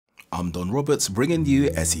I'm Don Roberts, bringing you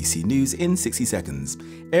SEC News in 60 seconds.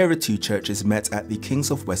 Area 2 churches met at the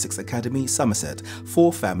Kings of Wessex Academy, Somerset,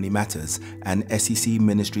 for Family Matters, an SEC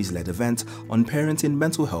Ministries-led event on parenting,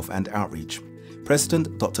 mental health and outreach.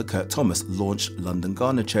 President Dr. Kurt Thomas launched London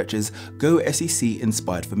Ghana Church's Go SEC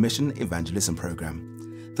Inspired for Mission evangelism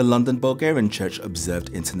program. The London Bulgarian Church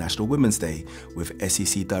observed International Women's Day, with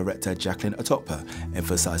SEC Director Jacqueline Atokpa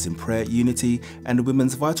emphasizing prayer, unity and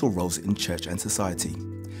women's vital roles in church and society.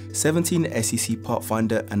 17 SEC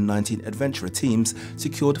Pathfinder and 19 Adventurer teams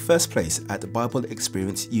secured first place at the Bible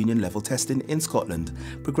Experience Union level testing in Scotland,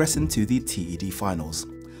 progressing to the TED finals.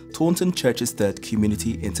 Taunton Church's third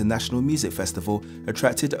Community International Music Festival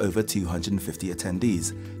attracted over 250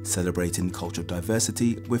 attendees, celebrating cultural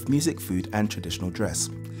diversity with music, food and traditional dress.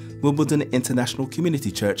 Wimbledon International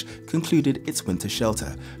Community Church concluded its winter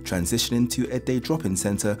shelter, transitioning to a day drop-in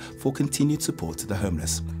centre for continued support to the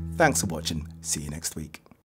homeless. Thanks for watching. See you next week.